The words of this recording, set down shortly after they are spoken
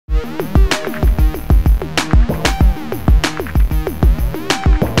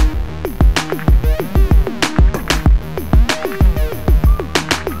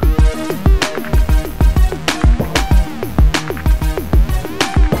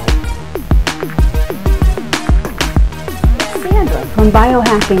from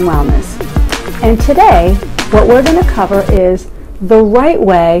Biohacking Wellness. And today, what we're going to cover is the right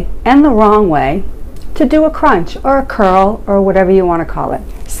way and the wrong way to do a crunch or a curl or whatever you want to call it.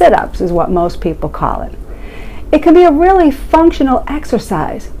 Sit-ups is what most people call it. It can be a really functional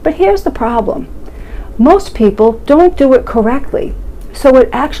exercise, but here's the problem. Most people don't do it correctly. So it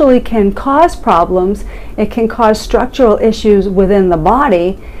actually can cause problems, it can cause structural issues within the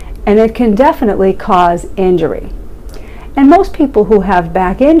body, and it can definitely cause injury. And most people who have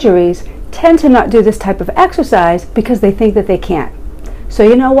back injuries tend to not do this type of exercise because they think that they can't. So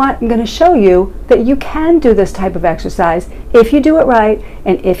you know what? I'm going to show you that you can do this type of exercise if you do it right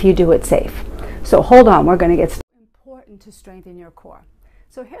and if you do it safe. So hold on, we're going to get started. It's important to strengthen your core.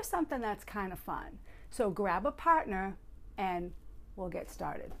 So here's something that's kind of fun. So grab a partner and we'll get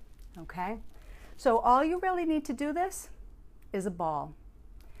started, okay? So all you really need to do this is a ball.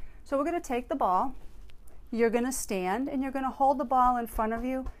 So we're going to take the ball, you're going to stand and you're going to hold the ball in front of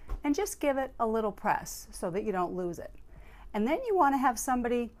you and just give it a little press so that you don't lose it. And then you want to have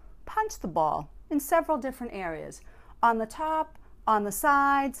somebody punch the ball in several different areas, on the top, on the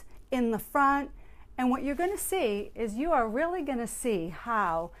sides, in the front, and what you're going to see is you are really going to see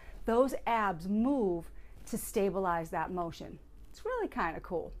how those abs move to stabilize that motion. It's really kind of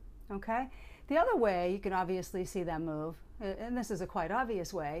cool, okay? The other way you can obviously see them move, and this is a quite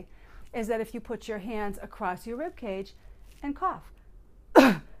obvious way, is that if you put your hands across your rib cage and cough.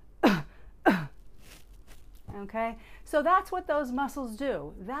 Okay? So that's what those muscles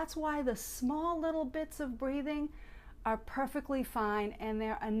do. That's why the small little bits of breathing are perfectly fine and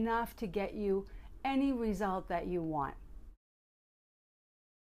they're enough to get you any result that you want.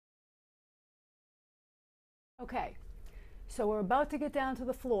 Okay. So we're about to get down to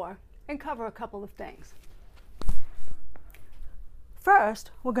the floor and cover a couple of things. First,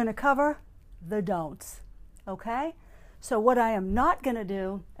 we're going to cover the don'ts, okay? So what I am not going to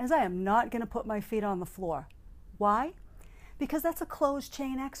do is I am not going to put my feet on the floor. Why? Because that's a closed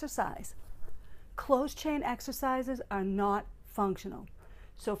chain exercise. Closed chain exercises are not functional.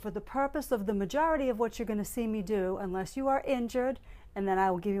 So for the purpose of the majority of what you're going to see me do, unless you are injured, and then I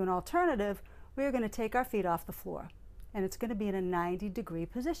will give you an alternative, we're going to take our feet off the floor. And it's going to be in a 90-degree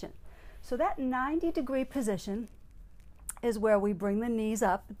position. So that 90-degree position is where we bring the knees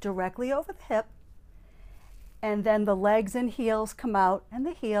up directly over the hip, and then the legs and heels come out, and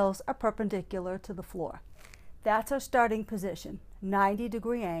the heels are perpendicular to the floor. That's our starting position,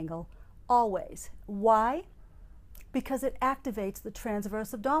 90-degree angle, always. Why? Because it activates the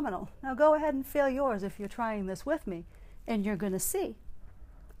transverse abdominal. Now go ahead and feel yours if you're trying this with me, and you're going to see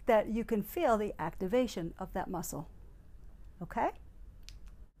that you can feel the activation of that muscle. Okay?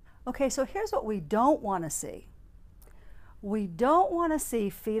 Okay, so here's what we don't want to see. We don't want to see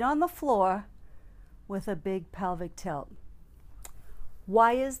feet on the floor with a big pelvic tilt.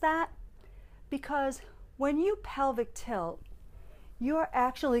 Why is that? Because when you pelvic tilt, you're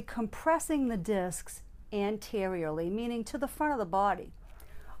actually compressing the discs anteriorly, meaning to the front of the body,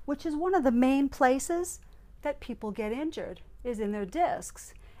 which is one of the main places that people get injured, is in their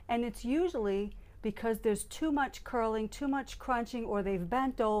discs. And it's usually because there's too much curling, too much crunching, or they've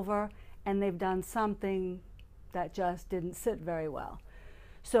bent over and they've done something that just didn't sit very well.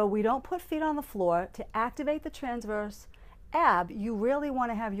 So we don't put feet on the floor. To activate the transverse ab, you really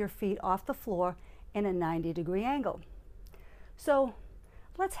want to have your feet off the floor in a 90-degree angle. So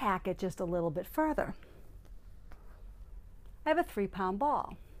let's hack it just a little bit further. I have a 3-pound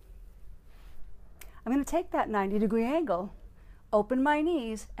ball. I'm going to take that 90-degree angle, open my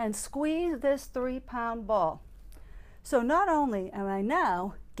knees, and squeeze this 3-pound ball. So not only am I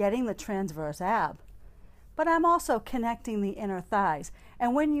now getting the transverse ab, but I'm also connecting the inner thighs.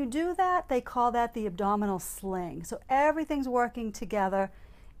 And when you do that, they call that the abdominal sling. So everything's working together.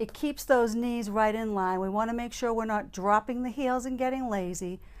 It keeps those knees right in line. We want to make sure we're not dropping the heels and getting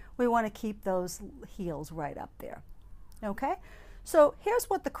lazy. We want to keep those heels right up there. Okay? So here's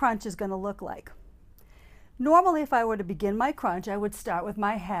what the crunch is going to look like. Normally, if I were to begin my crunch, I would start with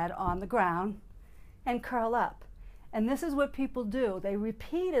my head on the ground and curl up. And this is what people do. They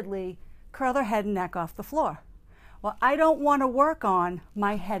repeatedly curl their head and neck off the floor. Well, I don't want to work on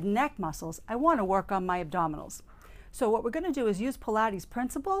my head and neck muscles. I want to work on my abdominals. So what we're going to do is use Pilates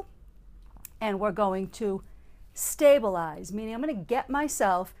principle, and we're going to stabilize, meaning I'm going to get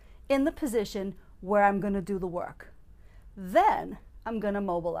myself in the position where I'm going to do the work. Then I'm going to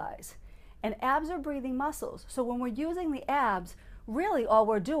mobilize. And abs are breathing muscles. So when we're using the abs, really all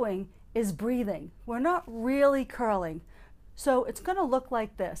we're doing is breathing. We're not really curling. So it's going to look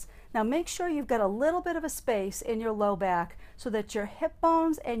like this. Now make sure you've got a little bit of a space in your low back so that your hip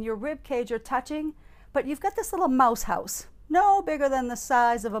bones and your rib cage are touching, but you've got this little mouse house. no bigger than the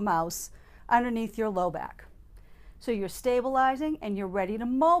size of a mouse underneath your low back. So you're stabilizing and you're ready to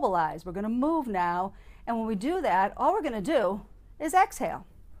mobilize. We're going to move now, and when we do that, all we're going to do is exhale.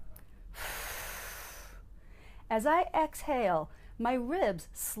 As I exhale, my ribs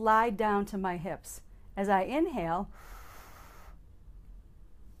slide down to my hips. As I inhale,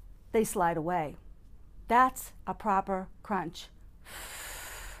 they slide away. That's a proper crunch.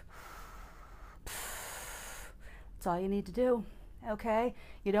 That's all you need to do, okay?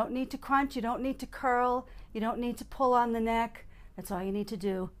 You don't need to crunch, you don't need to curl, you don't need to pull on the neck. That's all you need to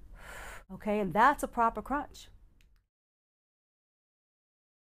do, okay? And that's a proper crunch.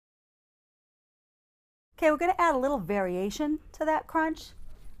 Okay, we're going to add a little variation to that crunch.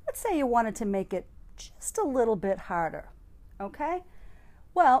 Let's say you wanted to make it just a little bit harder, okay?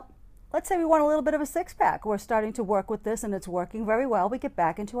 Well, let's say we want a little bit of a six-pack. We're starting to work with this and it's working very well. We get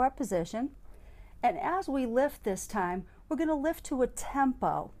back into our position. And as we lift this time, we're going to lift to a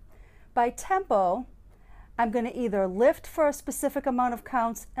tempo. By tempo, I'm going to either lift for a specific amount of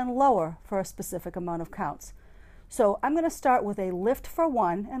counts and lower for a specific amount of counts. So I'm going to start with a lift for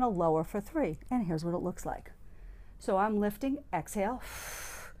 1 and a lower for 3. And here's what it looks like. So I'm lifting, exhale.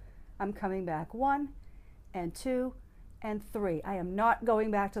 I'm coming back 1 and 2 and 3. I am not going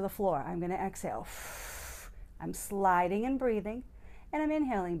back to the floor. I'm going to exhale. I'm sliding and breathing, and I'm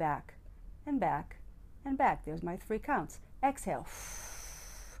inhaling back and back and back. There's my 3 counts. Exhale.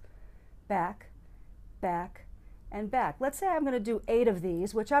 Back, back, and back. Let's say I'm going to do 8 of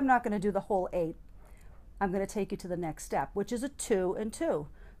these, which I'm not going to do the whole 8. I'm going to take you to the next step, which is a 2 and 2.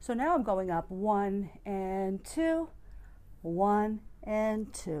 So now I'm going up 1 and 2, 1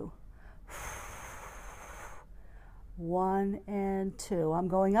 and 2. 1 and 2. I'm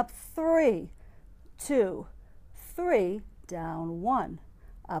going up 3, 2, 3, down 1,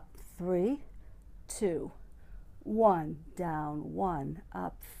 up 3, 2, 1, down 1,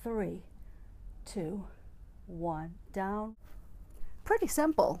 up 3, 2, 1, down. Pretty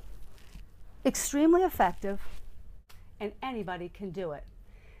simple, extremely effective, and anybody can do it.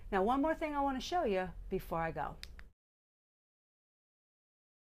 Now, one more thing I want to show you before I go.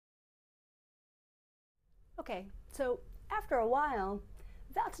 Okay, so after a while,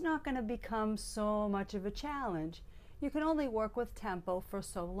 that's not going to become so much of a challenge. You can only work with tempo for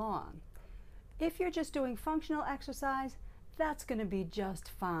so long. If you're just doing functional exercise, that's going to be just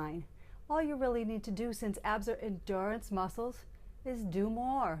fine. All you really need to do, since abs are endurance muscles, is do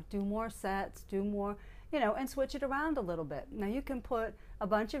more sets, do more, and switch it around a little bit. Now you can put a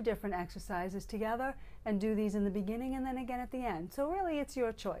bunch of different exercises together and do these in the beginning and then again at the end. So really it's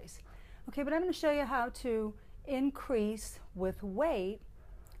your choice. Okay, but I'm going to show you how to increase with weight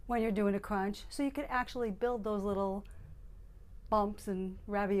when you're doing a crunch so you can actually build those little bumps and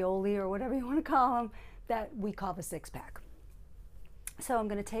ravioli or whatever you want to call them that we call the six-pack. So I'm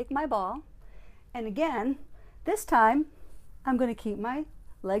going to take my ball, and again, this time I'm going to keep my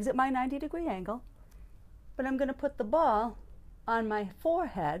legs at my 90-degree angle, but I'm going to put the ball on my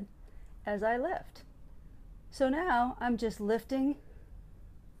forehead as I lift. So now I'm just lifting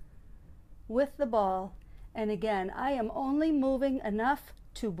with the ball, and again, I am only moving enough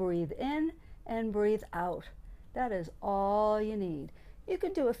to breathe in and breathe out. That is all you need. You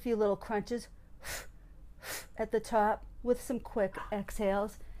can do a few little crunches at the top with some quick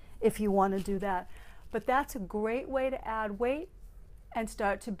exhales if you want to do that. But that's a great way to add weight and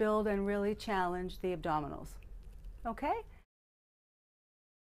start to build and really challenge the abdominals. Okay?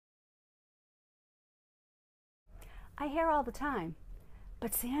 I hear all the time,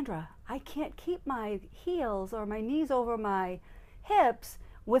 but Sandra, I can't keep my heels or my knees over my hips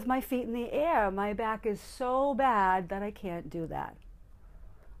with my feet in the air. My back is so bad that I can't do that.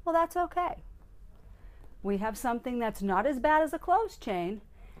 Well, that's okay. We have something that's not as bad as a closed chain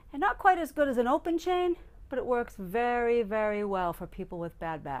and not quite as good as an open chain, but it works very, very well for people with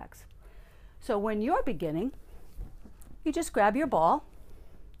bad backs. So when you're beginning, you just grab your ball,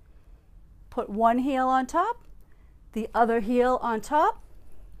 put one heel on top, the other heel on top,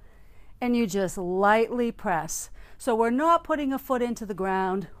 and you just lightly press. So we're not putting a foot into the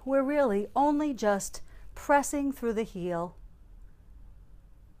ground. We're really only just pressing through the heel.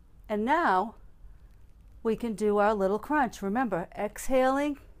 And now we can do our little crunch. Remember,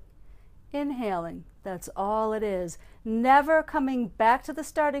 exhaling, inhaling. That's all it is. Never coming back to the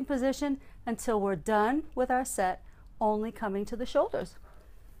starting position until we're done with our set, only coming to the shoulders.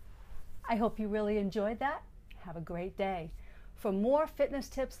 I hope you really enjoyed that. Have a great day. For more fitness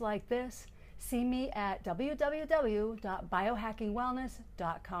tips like this, see me at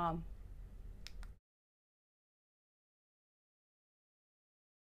www.biohackingwellness.com.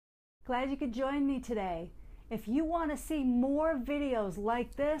 Glad you could join me today. If you want to see more videos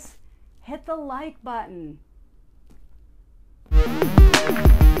like this, hit the like button.